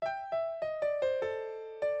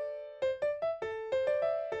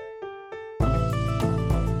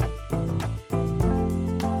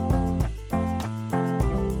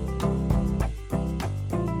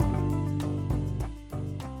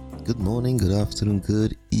Good morning, good afternoon,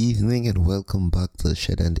 good evening, and welcome back to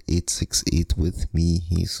Shed End 868 with me,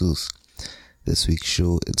 Jesus. This week's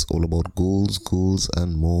show, it's all about goals,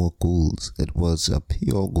 and more goals. It was a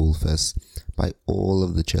pure goal fest by all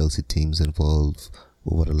of the Chelsea teams involved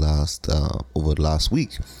over the last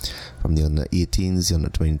week. From the under 18s, the under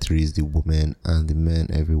 23s, the women and the men,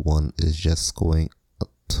 everyone is just scoring a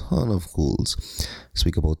ton of goals.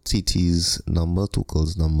 Speak about TT's number,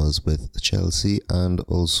 Tuchel's numbers with Chelsea, and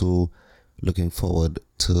also looking forward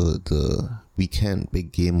to the weekend,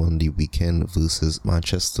 big game on the weekend versus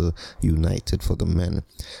Manchester United for the men.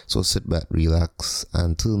 So sit back, relax,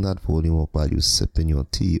 and turn that volume up while you sipping your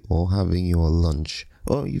tea or having your lunch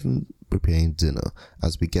or even preparing dinner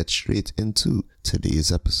as we get straight into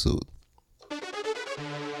today's episode.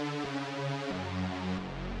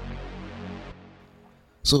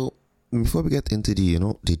 So before we get into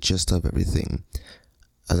the gist of everything,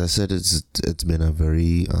 as I said, it's been a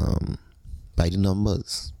very by the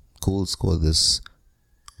numbers goals scored this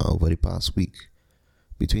over the past week.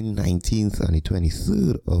 Between the 19th and the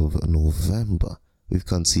 23rd of November, we've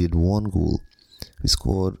conceded one goal. We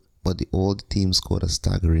scored, but all the teams scored a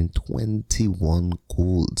staggering 21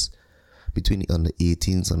 goals. Between the under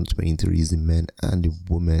 18s and 23s, the men and the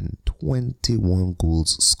women, 21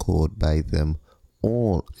 goals scored by them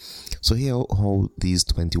all. So here how these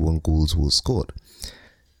 21 goals were scored.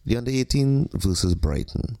 The under 18 versus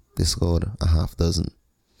Brighton, they scored a half dozen.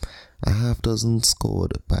 A half dozen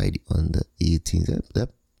scored by the under 18.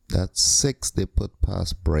 That's 6 they put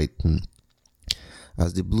past Brighton.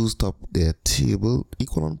 As the Blues top their table,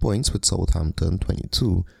 equal on points with Southampton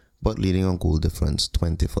 22, but leading on goal difference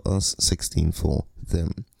 20 for us, 16 for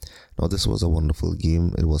them. Now this was a wonderful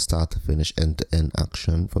game. It was start to finish, end to end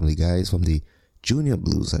action from the guys from the Junior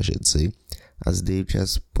Blues, I should say, as they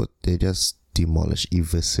just demolished,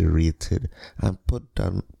 eviscerated, and put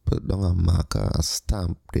down a marker, a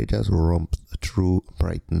stamp. They just romped through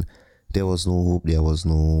Brighton. There was no hope, there was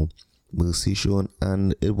no mercy shown,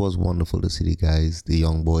 and it was wonderful to see the guys, the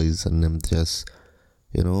young boys, and them just,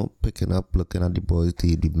 picking up, looking at the boys,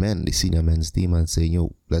 the men, the senior men's team, and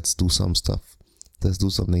saying, let's do some stuff. Let's do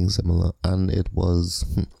something similar. And it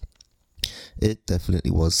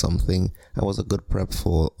definitely was something. It was a good prep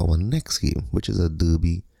for our next game, which is a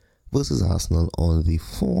derby versus Arsenal on the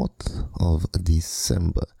 4th of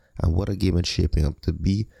December. And what a game it's shaping up to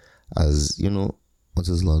be. As what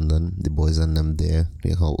is London, the boys and them there,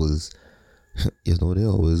 they're always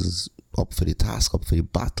up for the task, up for the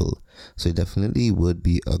battle. So it definitely would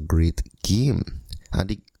be a great game.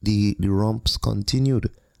 And the romps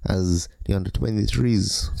continued as the under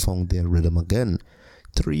 23s found their rhythm again.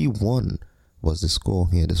 3-1 was the score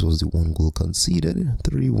here. This was the one goal conceded.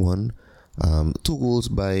 3-1. 2 goals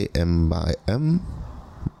by Mbamba.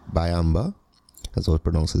 That's how I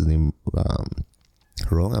pronounce his name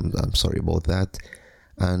wrong. I'm sorry about that.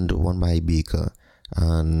 And 1 by Baker.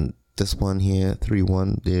 And this one here,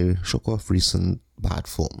 3-1, they shook off recent bad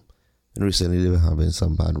form. And recently they were having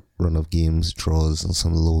some bad run of games, draws, and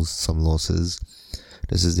some losses.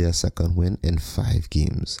 This is their second win in 5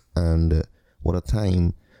 games. And what a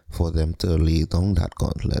time for them to lay down that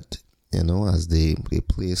gauntlet, as they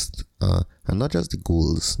placed, and not just the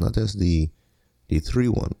goals, not just the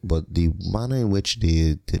 3-1, but the manner in which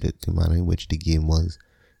they did it, the manner in which the game was,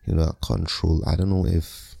 control. I don't know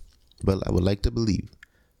if, I would like to believe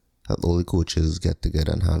that all the coaches get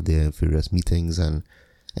together and have their various meetings and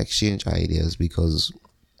exchange ideas, because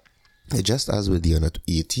just as with the under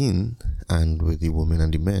 18 and with the women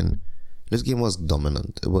and the men, this game was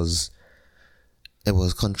dominant. It was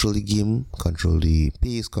control the game, control the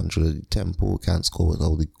pace, control the tempo, can't score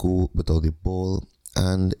without the ball,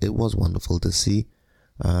 and it was wonderful to see.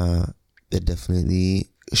 It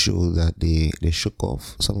definitely showed that they shook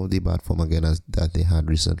off some of the bad form again that they had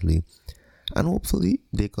recently, and hopefully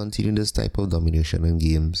they continue this type of domination in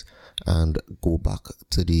games and go back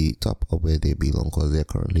to the top of where they belong, because they're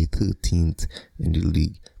currently 13th in the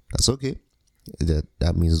league. That's okay.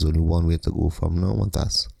 That means there's only one way to go from now on,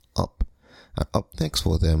 that's up. And up next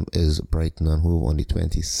for them is Brighton and Hove on the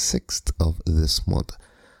 26th of this month.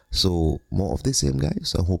 So more of the same, guys.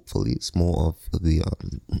 So hopefully it's more of the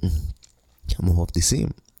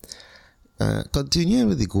same. Continuing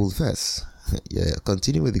with the goal fest.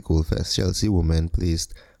 Continuing with the goal fest. Chelsea women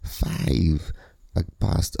placed 5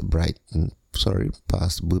 past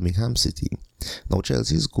Birmingham City. Now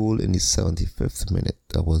Chelsea's goal in the 75th minute,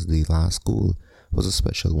 that was the last goal, was a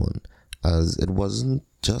special one, as it wasn't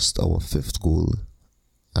just our 5th goal,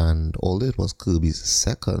 and although it was Kirby's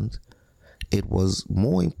 2nd, it was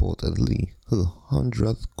more importantly her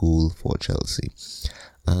 100th goal for Chelsea.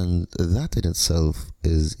 And that in itself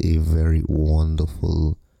is a very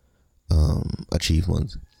wonderful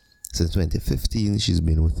achievement. Since 2015, she's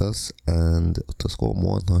been with us, and to score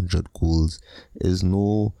 100 goals is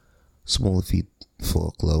no small feat for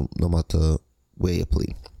a club, no matter where you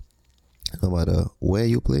play. No matter where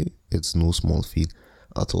you play, it's no small feat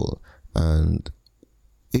at all. And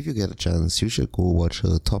if you get a chance, you should go watch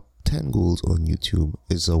her top 10 goals on YouTube.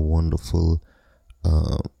 It's a wonderful,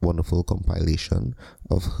 wonderful compilation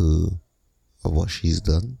of what she's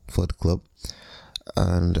done for the club.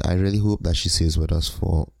 And I really hope that she stays with us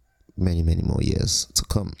for many, many more years to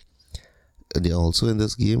come. They also in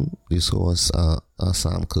this game, they saw us a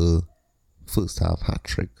Sam Kerr first half hat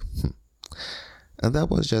trick. And that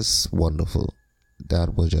was just wonderful.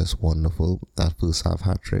 That was just wonderful. That first half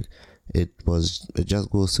hat trick. It just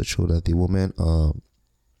goes to show that the women are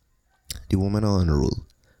on a roll.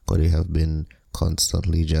 Because they have been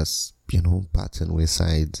constantly just, batting with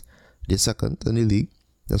sides. They're second in the league.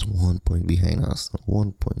 That's 1 point behind us.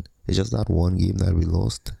 1 point. It's just that one game that we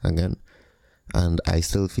lost again. And I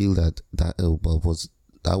still feel that was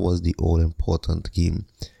the all important game.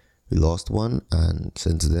 We lost one, and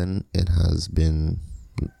since then it has been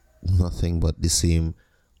nothing but the same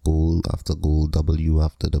goal after goal, W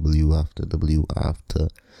after W after W after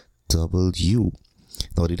W.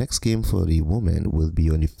 Now the next game for the women will be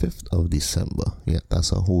on the 5th of December. Yeah,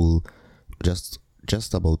 that's a whole just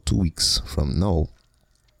about 2 weeks from now,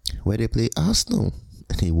 where they play Arsenal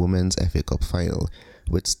in the Women's FA Cup final,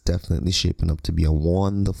 which is definitely shaping up to be a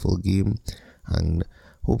wonderful game. And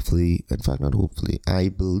hopefully, in fact not hopefully, I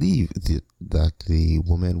believe that the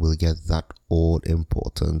women will get that all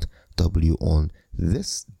important W on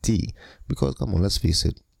this day, because come on, let's face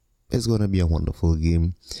it, it's going to be a wonderful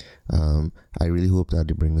game. I really hope that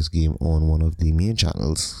they bring this game on one of the main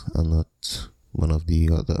channels and not one of the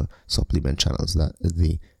other supplement channels that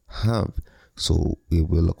they have. So we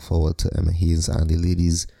will look forward to Emma Hayes and the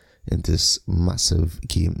ladies in this massive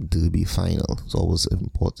game derby final. It's always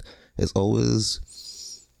important. It's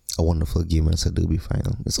always a wonderful game when it's a derby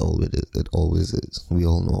final. It always is. We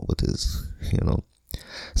all know what it is,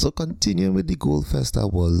 So continuing with the goal fest that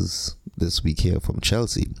was this week here from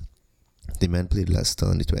Chelsea. The men played Leicester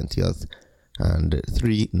on the 20th and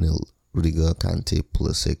 3-0. Rudiger, Kante,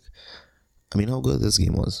 Pulisic. I mean, how good this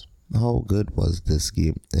game was. How good was this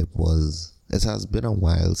game? It has been a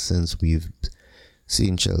while since we've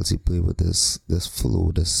seen Chelsea play with this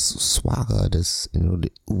flow, this swagger, this,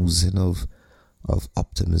 the oozing of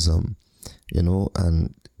optimism,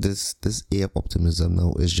 and this air of optimism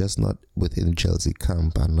now is just not within the Chelsea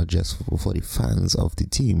camp and not just for the fans of the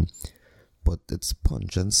team, but it's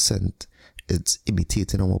punch and scent. It's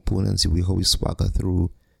imitating our opponents, how we swagger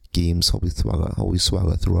through games, how we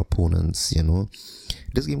swagger through opponents.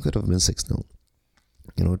 This game could have been 6-0.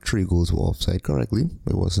 3 goals were offside correctly.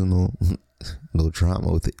 There wasn't no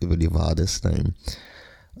drama with the VAR this time.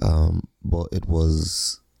 But it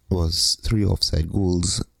was 3 offside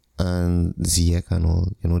goals, and Ziyech and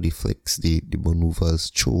all, the flicks, the maneuvers,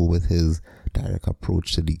 Cho with his direct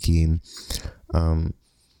approach to the game.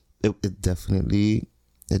 It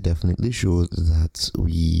definitely showed that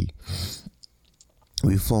we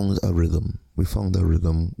found a rhythm. We found a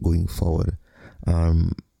rhythm going forward.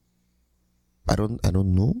 I don't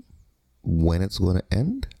know when it's gonna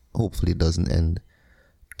end. Hopefully it doesn't end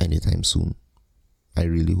anytime soon. I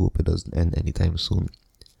really hope it doesn't end anytime soon.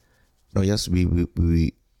 Now yes, we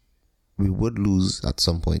would lose at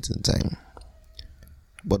some point in time,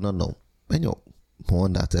 but not now. More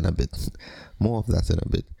on that in a bit. More of that in a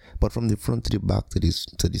bit. But from the front to the back to the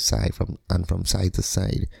side, from side to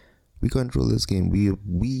side, we control this game. We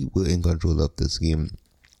were in control of this game.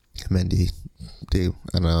 Man, they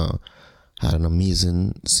had an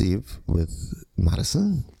amazing save with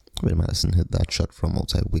Maddison. When Maddison hit that shot from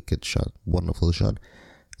outside, wicked shot, wonderful shot.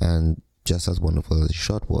 And just as wonderful as the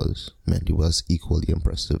shot was, Mendy was equally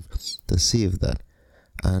impressive to save that.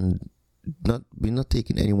 And we're not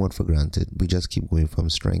taking anyone for granted. We just keep going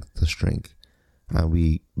from strength to strength. And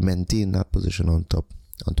we maintain that position on top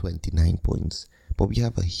on 29 points. But we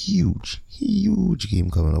have a huge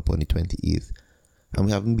game coming up on the 28th. And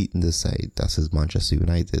we haven't beaten this side, that's his Manchester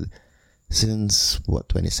United, since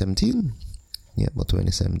 2017? Yeah,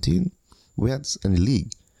 2017. We had in the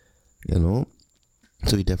league,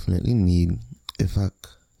 So we definitely need,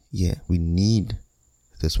 we need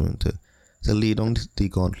this one to lay down the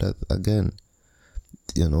gauntlet again.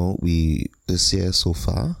 This year so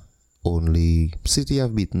far, only City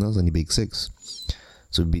have beaten us on the Big Six.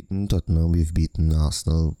 So we've beaten Tottenham, we've beaten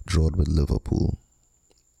Arsenal, drawed with Liverpool.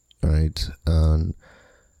 Alright, and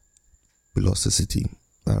we lost to City.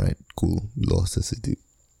 Alright, cool. We lost to City.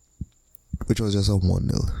 which was just a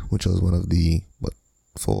 1-0, which was one of the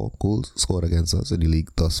 4 goals scored against us in the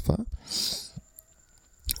league thus far. So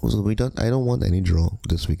I don't want any draw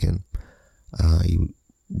this weekend. I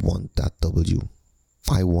want that W.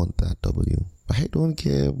 I want that W. I don't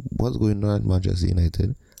care what's going on at Manchester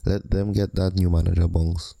United. Let them get that new manager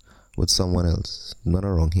bunks with someone else. Not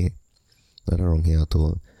wrong here. Not wrong here at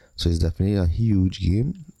all. So it's definitely a huge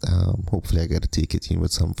game. Hopefully I get to take it in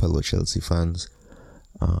with some fellow Chelsea fans.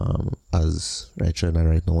 As right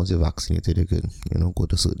now, once you're vaccinated, you can, go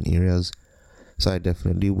to certain areas. So I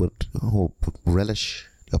definitely would relish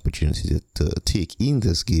the opportunity to take in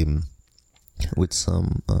this game with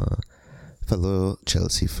some fellow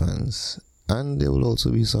Chelsea fans. And there will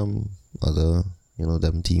also be some other,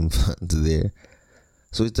 them team fans there.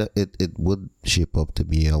 So it would shape up to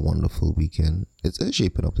be a wonderful weekend. It's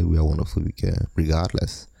shaping up to be a wonderful weekend,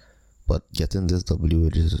 regardless. But getting this W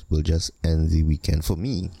will just end the weekend for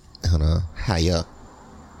me on a higher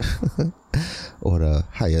or a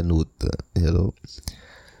higher note,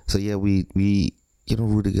 So yeah, we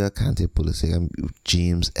Rudiger, Kante, Pulisic,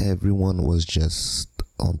 James, everyone was just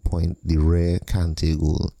on point. The rare Kante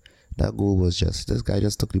goal. That goal was just, this guy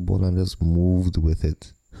just took the ball and just moved with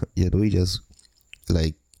it. He just,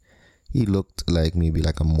 he looked like maybe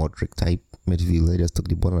like a Modric type midfielder. He just took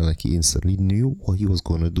the ball and he instantly knew what he was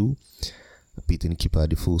going to do. Beating the keeper at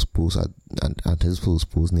the first post, at his first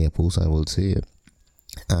post, near post, I will say.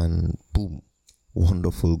 And boom,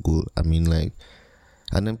 wonderful goal. And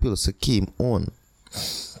then Pulisic came on.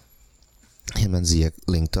 Him and Ziyech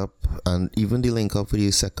linked up, and even the link up for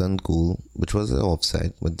the second goal, which was an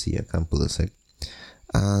offside with Ziyech and Pulisic.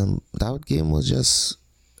 That game was just,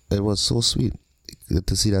 it was so sweet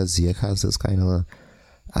to see that Ziyech has this kind of,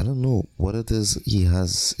 I don't know what it is he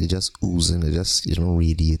has, it just oozing, it just,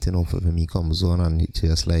 radiating off of him. He comes on and it's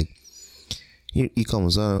just he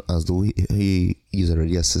comes on as though he's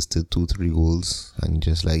already assisted 2-3 goals, and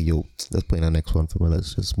just let's play the next one for me,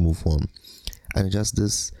 let's just move on. And just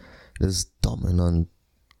this dominance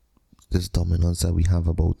that we have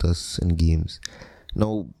about us in games.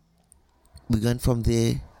 Now, we went from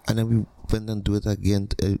there, and then we went and do it again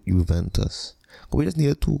to Juventus. We just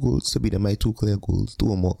needed 2 goals to beat them by 2 clear goals, 2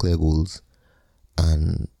 or more clear goals.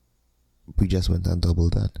 And we just went and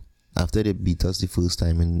doubled that. After they beat us the first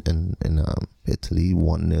time in Italy,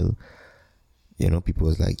 1-0, people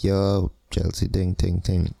was like, yo, Chelsea, ding.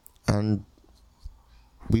 And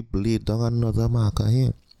we played down another marker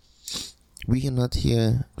here. We are not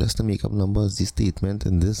here just to make up numbers. The statement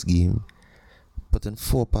in this game, but in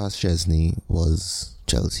 4 past Chesney, was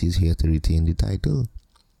Chelsea's here to retain the title.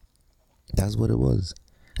 That's what it was.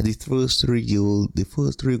 And the first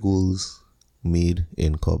 3 goals made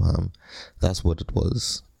in Cobham, that's what it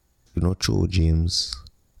was. Cho, James,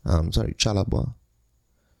 Chalobah,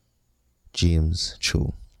 James,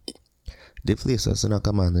 Cho. They placed us in a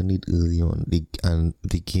commanding lead early on, and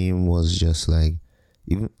the game was just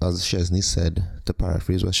even as Chesney said, to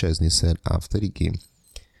paraphrase what Chesney said after the game,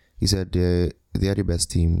 he said they are the best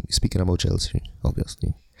team, speaking about Chelsea,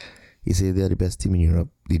 obviously. He said they are the best team in Europe,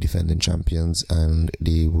 the defending champions, and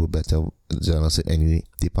they were better than us in any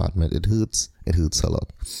department. It hurts a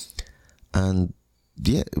lot. And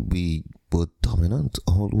yeah, we were dominant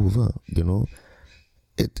all over,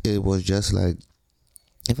 It was just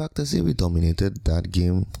in fact, to say we dominated that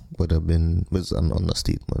game was an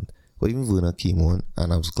understatement. But even Werner came on,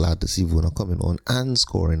 and I was glad to see Werner coming on and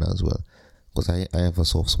scoring as well. Because I have a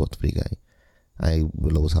soft spot for the guy. I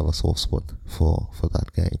will always have a soft spot for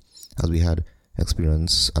that guy. As we had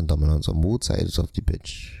experience and dominance on both sides of the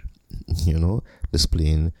pitch. Everyone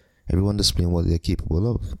displaying what they're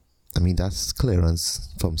capable of. That's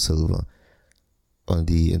clearance from Silva. On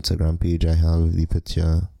the Instagram page, I have the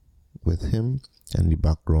picture with him, and the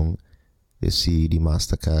background, you see the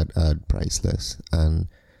MasterCard ad priceless, and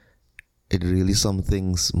it really some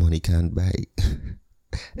things money can't buy.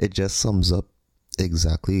 It just sums up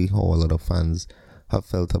exactly how a lot of fans have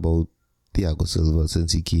felt about Thiago Silva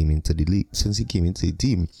since he came into the league, since he came into the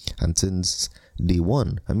team, and since day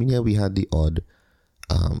one. We had the odd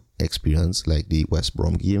experience like the West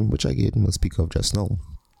Brom game, which I will speak of just now.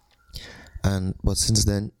 But since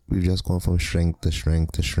then, we've just gone from strength to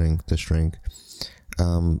strength to strength to strength.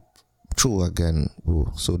 True, again,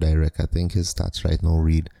 so direct. I think his stats right now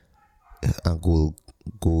read a goal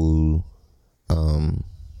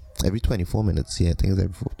every 24 minutes. Yeah, I think it's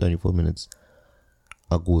every 24 minutes.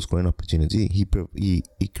 A goal scoring opportunity. He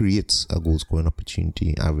creates a goal scoring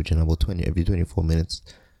opportunity, averaging about 20 every 24 minutes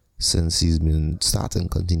since he's been starting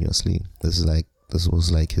continuously. This was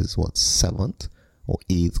his 7th or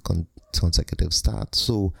 8th consecutive start.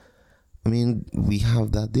 So we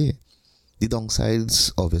have that there. The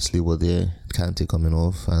downsides obviously were there. Kante coming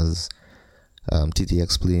off, as TT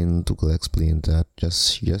explained, Tuchel explained that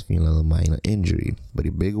just been a little minor injury. But the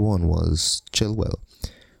big one was Chilwell,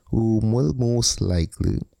 who will most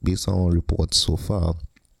likely, based on reports so far,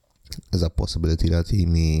 is a possibility that he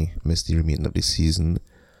may miss the remainder of the season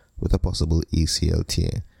with a possible ACL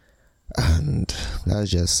tear. And that's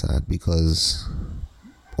just sad because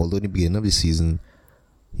although in the beginning of the season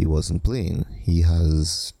he wasn't playing, he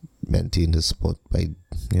has maintained his spot by,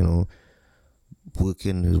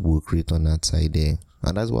 working his work rate on that side there.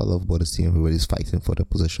 And that's what I love about this team. Everybody's fighting for the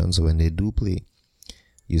position. So when they do play,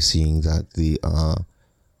 you're seeing that they are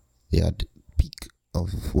at the peak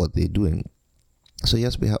of what they're doing. So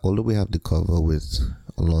yes, although we have the cover with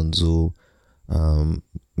Alonso,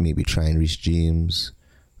 maybe try and reach James,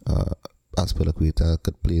 Azpilicueta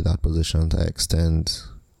could play that position to extent.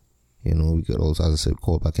 We could also, as I said,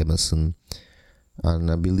 call back Emerson.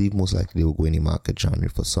 And I believe most likely they will go in the market January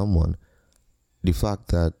for someone. The fact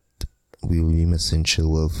that we will be missing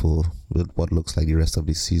Chilwell for what looks like the rest of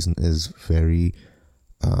the season is very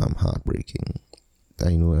heartbreaking.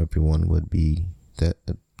 I know everyone would be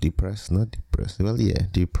depressed and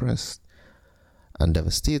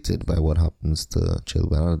devastated by what happens to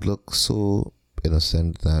Chilwell. It looks so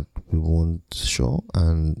innocent that we won't show,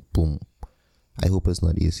 and boom. I hope it's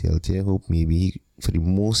not ACL tear. I hope maybe for the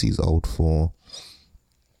most he's out for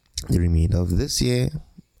the remainder of this year,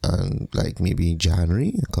 and like maybe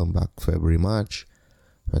January, come back February, March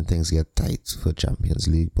when things get tight for Champions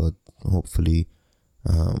League. But hopefully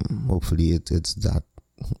it's that.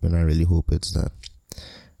 And I really hope it's that,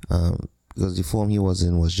 because the form he was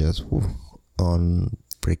in was just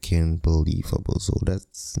unfreaking believable. So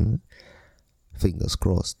that's fingers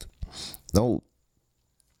crossed. Now,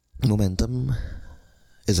 momentum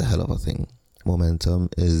is a hell of a thing. Momentum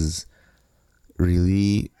is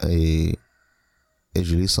really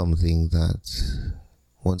something that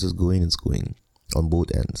once it's going on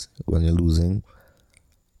both ends. When you're losing,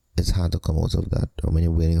 it's hard to come out of that. Or when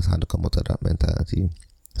you're winning, it's hard to come out of that mentality.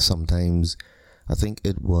 Sometimes, I think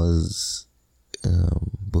it was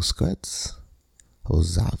Busquets or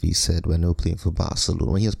Xavi said when they were playing for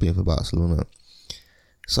Barcelona, when he was playing for Barcelona,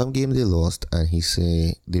 some game they lost, and he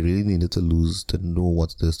said they really needed to lose to know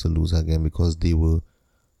what it is to lose again, because they were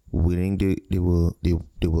winning. They were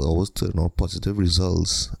always turning out positive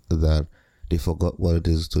results, that they forgot what it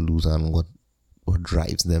is to lose and what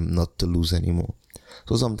drives them not to lose anymore.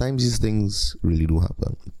 So sometimes these things really do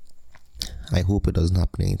happen. I hope it doesn't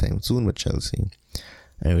happen anytime soon with Chelsea.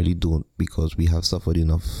 I really don't, because we have suffered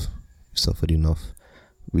enough.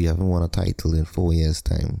 We haven't won a title in 4 years'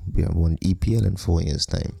 time. We haven't won EPL in 4 years'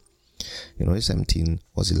 time. 17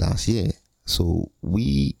 was the last year. So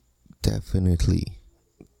we definitely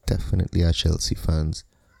as Chelsea fans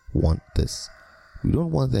want this. We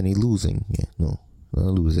don't want any losing here. No,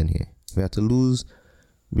 not losing here. If we have to lose,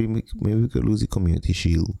 maybe we could lose the Community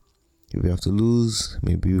Shield. If we have to lose,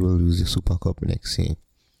 maybe we will lose the Super Cup next year.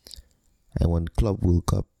 I want Club World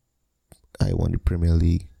Cup. I want the Premier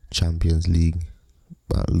League, Champions League,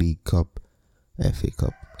 League Cup, FA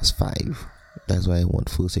Cup. That's 5. That's why I want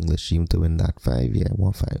first English team to win that 5. Yeah, I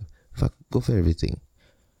want 5. In fact, go for everything,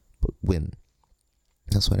 but win.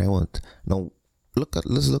 That's what I want. Now,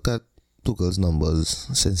 let's look at Tuchel's numbers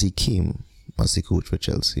since he came as the coach for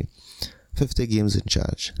Chelsea. 50 games in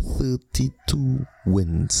charge, 32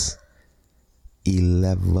 wins,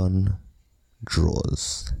 11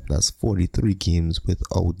 draws. That's 43 games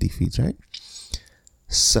without defeat, right?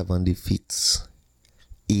 7 defeats,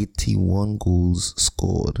 81 goals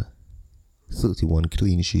scored, 31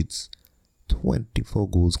 clean sheets, 24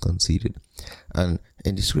 goals conceded. And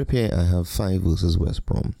in the script here, I have 5 versus West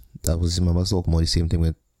Brom. That was, remember, talking about the same thing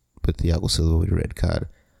with Thiago Silva with the red card.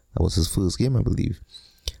 That was his first game, I believe.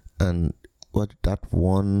 And what that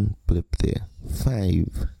one blip there,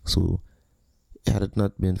 5. So had it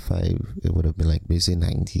not been 5, it would have been like basically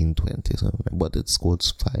 19, 20 something. But it scored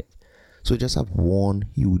 5. So you just have one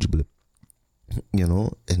huge blip,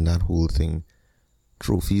 in that whole thing.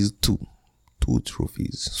 Trophies, 2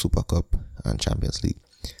 trophies, Super Cup and Champions League.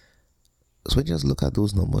 So when you just look at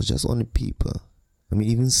those numbers, just on the paper, I mean,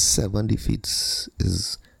 even 7 defeats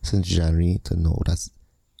is since January to now. That's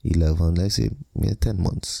 11, let's say 10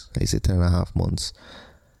 months. Let's say 10 and a half months,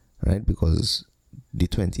 right? Because the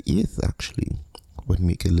 28th actually would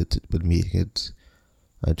make it 20th,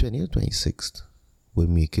 26th would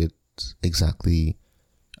make it exactly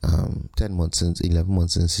 10 months since, 11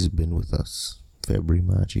 months since he's been with us. February,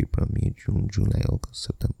 March, April, May, June, July, August,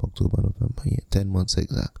 September, October, November. Yeah, 10 months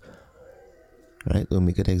exact. Right? We'll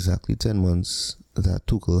make it exactly 10 months that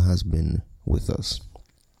Tuchel has been with us.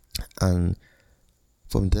 And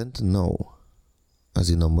from then to now, as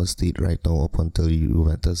the numbers state right now, up until the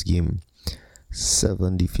Juventus game,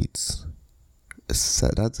 7 defeats. So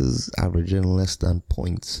that is averaging less than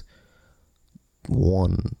points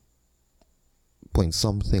 1 point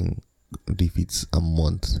something defeats a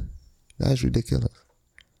month. That is ridiculous.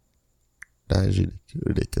 That is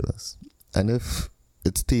ridiculous. And if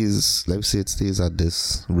it stays, let's say it stays at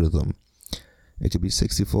this rhythm, it will be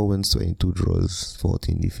 64 wins, 22 draws,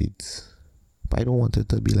 14 defeats. But I don't want it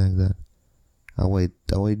to be like that.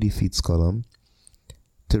 Our defeats column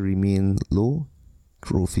to remain low,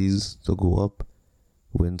 trophies to go up,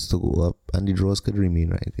 wins to go up, and the draws could remain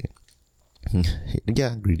right there.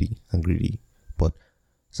 Yeah, greedy, but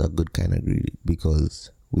it's a good kind of greedy because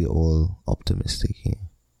we're all optimistic here.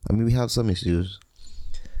 I mean, we have some issues.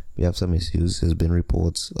 There's been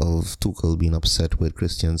reports of Tuchel being upset with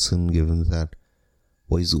Christensen, given that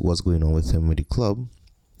what's going on with him with the club,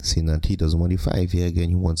 saying that he doesn't want the 5 year again,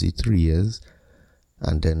 he wants the 3 years,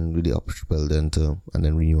 and then with the option, well, and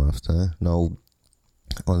then renew after. Now,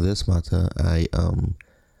 on this matter, I am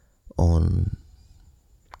on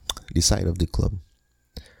the side of the club.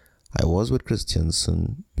 I was with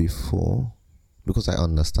Christensen before because I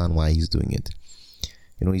understand why he's doing it.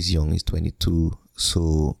 You know, he's young, he's 22,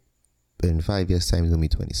 so in 5 years' time, he's going to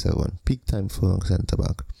be 27. Peak time for a centre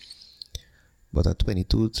back. But at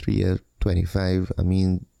 22, 3 years, 25, I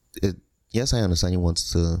mean, yes, I understand he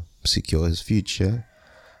wants to secure his future,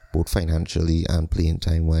 both financially and playing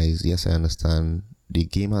time wise. Yes, I understand the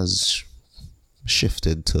game has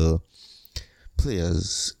shifted to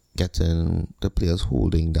players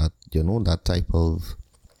holding that, that type of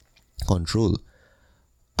control.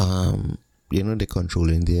 They're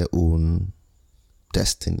controlling their own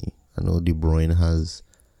destiny. I know De Bruyne has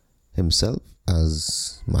himself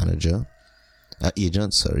as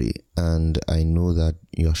agent, and I know that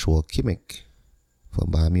Joshua Kimmich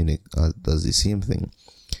from Bayern Munich does the same thing.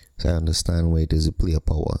 So I understand where it is a player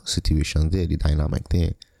power situation there, the dynamic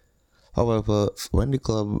there. However, when the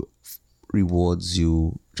club rewards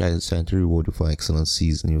you, trying to reward you for excellent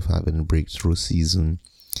season, you're having a breakthrough season,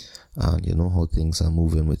 and you know how things are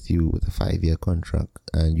moving with you with a 5 year contract,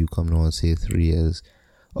 and you come now and say 3 years,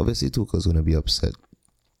 obviously Tuchel's going to be upset.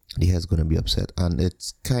 The head's going to be upset, and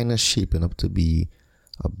it's kind of shaping up to be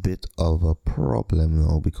a bit of a problem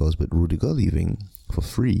now, because with Rudiger leaving for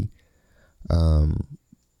free,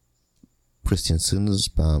 Christensen's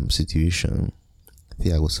situation,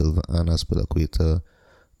 Thiago Silva and Azpilicueta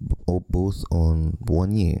both on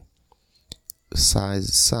 1 year. Sa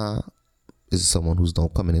is someone who's now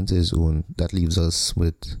coming into his own. That leaves us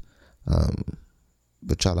with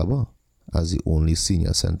Chalobah as the only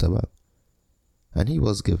senior centre back, and he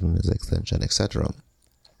was given his extension, etc.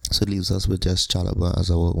 So it leaves us with just Chalobah as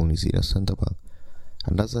our only senior centre back,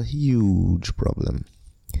 and that's a huge problem.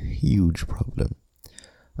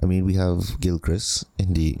 I mean, we have Gilchrist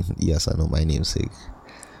in the, yes, I know my namesake.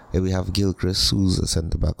 We have Gilchrist, who's a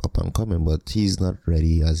centre back up and coming, but he's not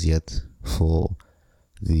ready as yet for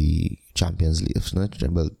the Champions League.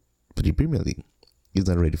 Well, for the Premier League, he's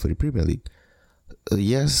not ready for the Premier League.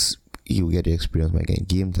 Yes, you get the experience by getting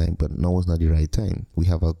game time, but now is not the right time. We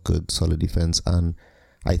have a good, solid defense, and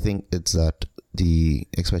I think it's that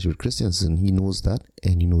especially with Christensen, he knows that,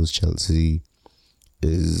 and he knows Chelsea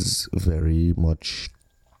is very much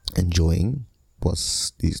enjoying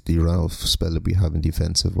the run of spell that we have in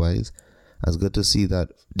defensive wise. It's good to see that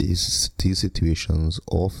these situations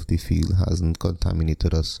off the field hasn't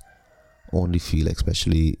contaminated us on the field,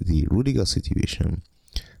 especially the Rudiger situation.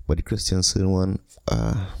 But the Christensen one,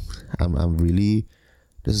 I'm really,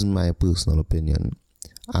 this is my personal opinion,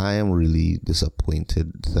 I am really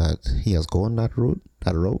disappointed that he has gone that route.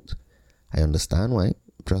 I understand why.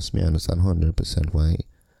 Trust me, I understand 100% why.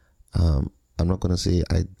 I'm not going to say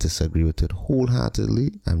I disagree with it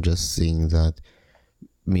wholeheartedly. I'm just saying that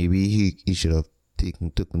maybe he should have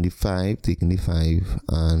taken the five,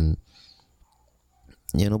 and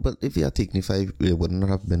but if he had taken the 5, there would not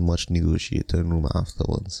have been much negotiating room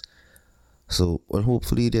afterwards. So, well,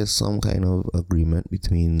 hopefully there's some kind of agreement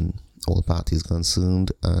between all parties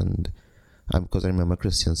concerned, and because I remember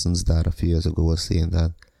Christensen's dad a few years ago was saying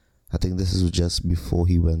that, I think this is just before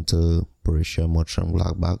he went to Borussia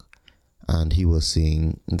Mönchengladbach, and he was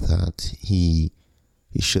saying that he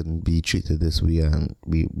shouldn't be treated this way, and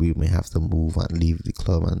we may have to move and leave the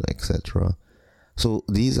club, and etc. So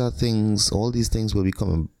these are things, all these things will be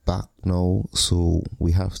coming back now, so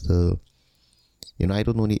we have to, I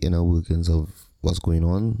don't know the inner workings of what's going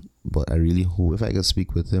on, but I really hope, if I could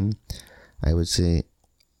speak with him, I would say,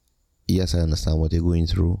 yes, I understand what you're going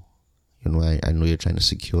through. I know you're trying to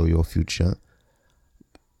secure your future,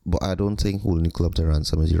 But I don't think holding the club to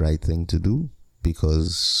ransom is the right thing to do,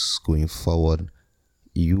 because going forward,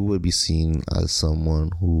 you will be seen as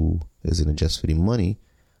someone who is in it just for the money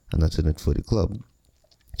and not in it for the club.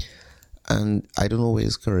 And I don't know where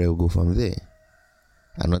his career will go from there.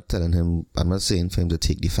 I'm not saying for him to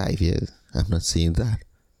take the 5 years. I'm not saying that.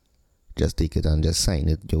 Just take it and just sign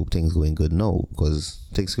it. Yo, things going good now, because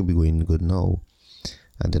things could be going good now,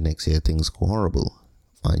 and the next year things go horrible,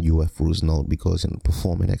 and UF rules out because you're not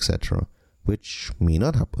performing, etc. Which may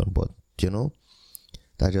not happen, but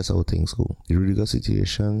that's just how things go. The Rudiger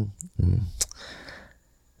situation,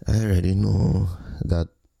 I already know that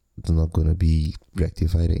it's not going to be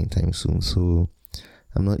rectified anytime soon. So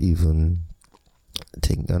I'm not even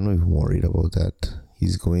worried about that.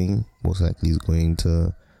 Most likely he's going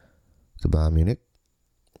to Bayern Munich.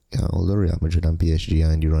 Although Real Madrid and PSG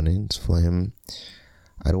are in the run-ins for him,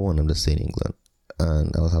 I don't want him to stay in England.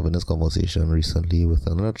 And I was having this conversation recently with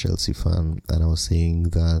another Chelsea fan, and I was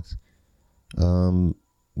saying that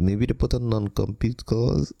maybe they put a non-compete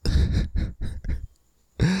clause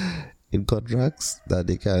in contracts that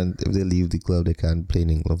they can't, if they leave the club, they can't play in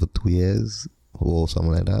England for 2 years or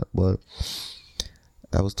something like that. But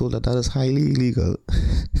I was told that is highly illegal.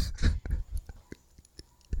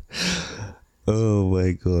 Oh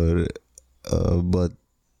my god. But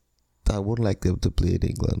I wouldn't like them to play in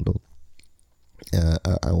England though.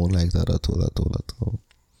 I won't like that at all.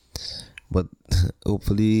 But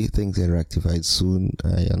hopefully things get rectified soon.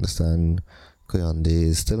 I understand Koyande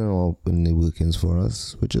is still in the workings for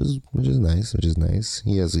us, which is nice.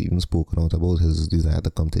 He has even spoken out about his desire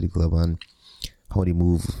to come to the club, and how the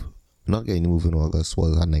move, not getting the move in August,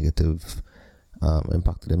 was a negative,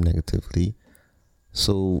 impacted him negatively.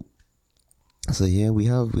 So yeah, we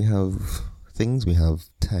have things, we have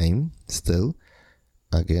time still.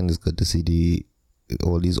 Again, it's good to see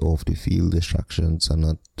all these off the field distractions are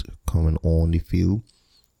not coming on the field.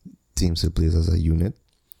 Teams still plays as a unit,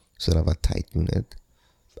 so they have a tight unit.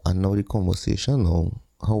 And now the conversation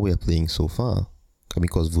how we are playing so far,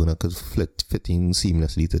 because Werner could fit in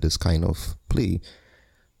seamlessly to this kind of play.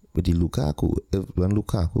 With the Lukaku, when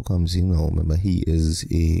Lukaku comes in now, remember, he is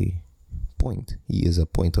a point. He is a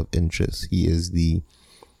point of interest. He is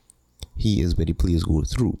where the players go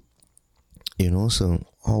through. So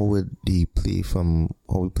how would they play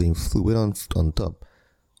how we playing fluid on top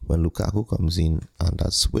when Lukaku comes in and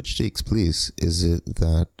that switch takes place? Is it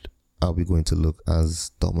that, are we going to look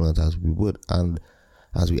as dominant as we would and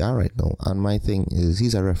as we are right now? And my thing is,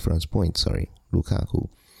 he's a reference point, Lukaku.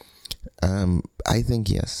 I think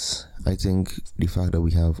yes. I think the fact that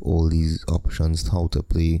we have all these options how to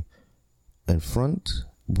play in front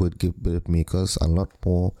would make us a lot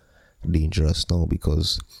more dangerous now,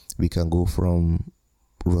 because we can go from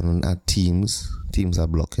running at teams are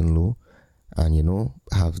blocking low, and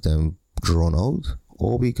have them drawn out,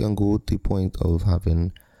 or we can go to the point of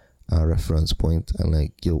having a reference point and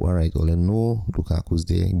alright, well, I know Lukaku's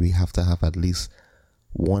there, we have to have at least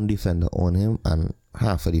one defender on him and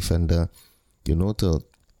half a defender, to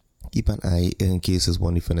keep an eye in case this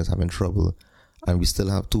one defender is having trouble, and we still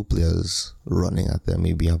have two players running at them.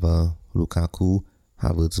 Maybe have a Lukaku,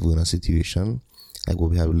 Havertz, Werner situation, like what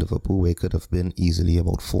we had with Liverpool, where it could have been easily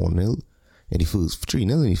about 4-0 in the first, 3-0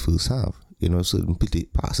 in the first half, so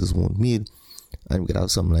complete passes weren't made, and we could have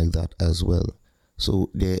something like that as well. So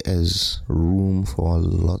there is room for a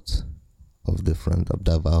lot of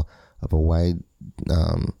a wide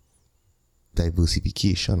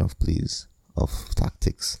diversification of plays, of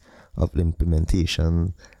tactics, of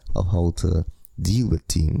implementation, of how to deal with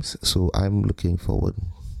teams. So I'm looking forward,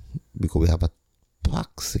 because we have a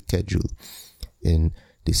packed schedule in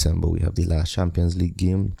December. We have the last Champions League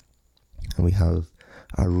game, and we have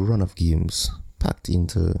a run of games packed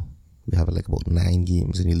into. We have about 9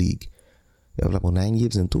 games in the league. We have about 9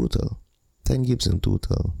 games in total, 10 games in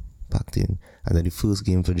total packed in, and then the first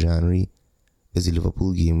game for January is the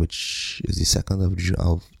Liverpool game, which is the 2nd of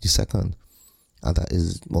the 2nd, and that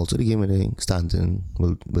is also the game where Stanton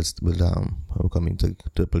will come into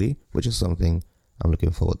play, which is something I'm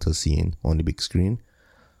looking forward to seeing on the big screen.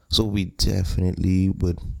 So we definitely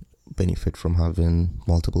would benefit from having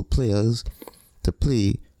multiple players to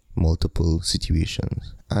play multiple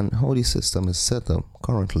situations. And how the system is set up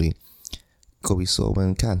currently, because we saw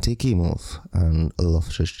when Kante came off and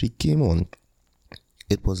Loftus-Cheek came on,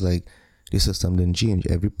 it was like the system didn't change.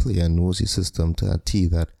 Every player knows the system to a T,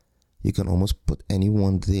 that you can almost put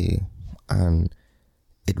anyone there and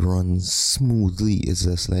it runs smoothly. It's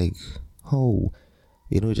just like,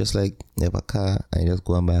 just like you have a car and you just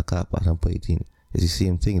go and buy a car part and put it in. It's the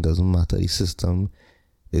same thing. It doesn't matter. The system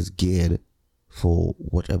is geared for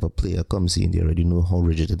whatever player comes in. They already know how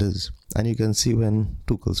rigid it is. And you can see when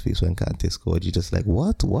Tuchel's face when Kante scored, you're just like,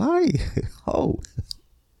 what? Why? How?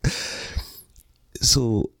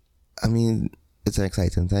 So, I mean, it's an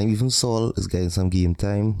exciting time. Even Saul is getting some game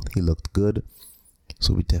time. He looked good.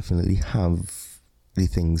 So we definitely have the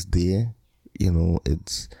things there. You know,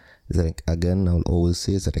 it's like, again, I'll always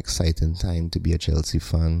say it's an exciting time to be a Chelsea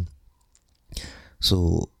fan.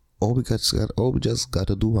 So all we just got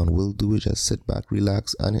to do and will do is just sit back,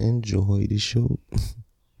 relax, and enjoy the show.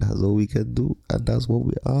 That's all we can do, and that's what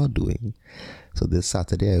we are doing. So this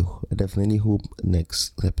Saturday, I definitely hope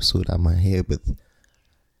next episode I'm here with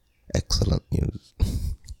excellent news.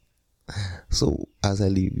 So as I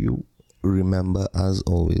leave you, remember, as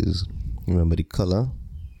always, remember the color,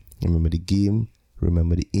 remember the game,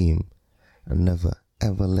 remember the aim, and never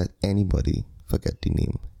ever let anybody forget the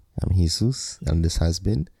name. I'm Jesus, and this has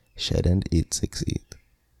been Shed End 868.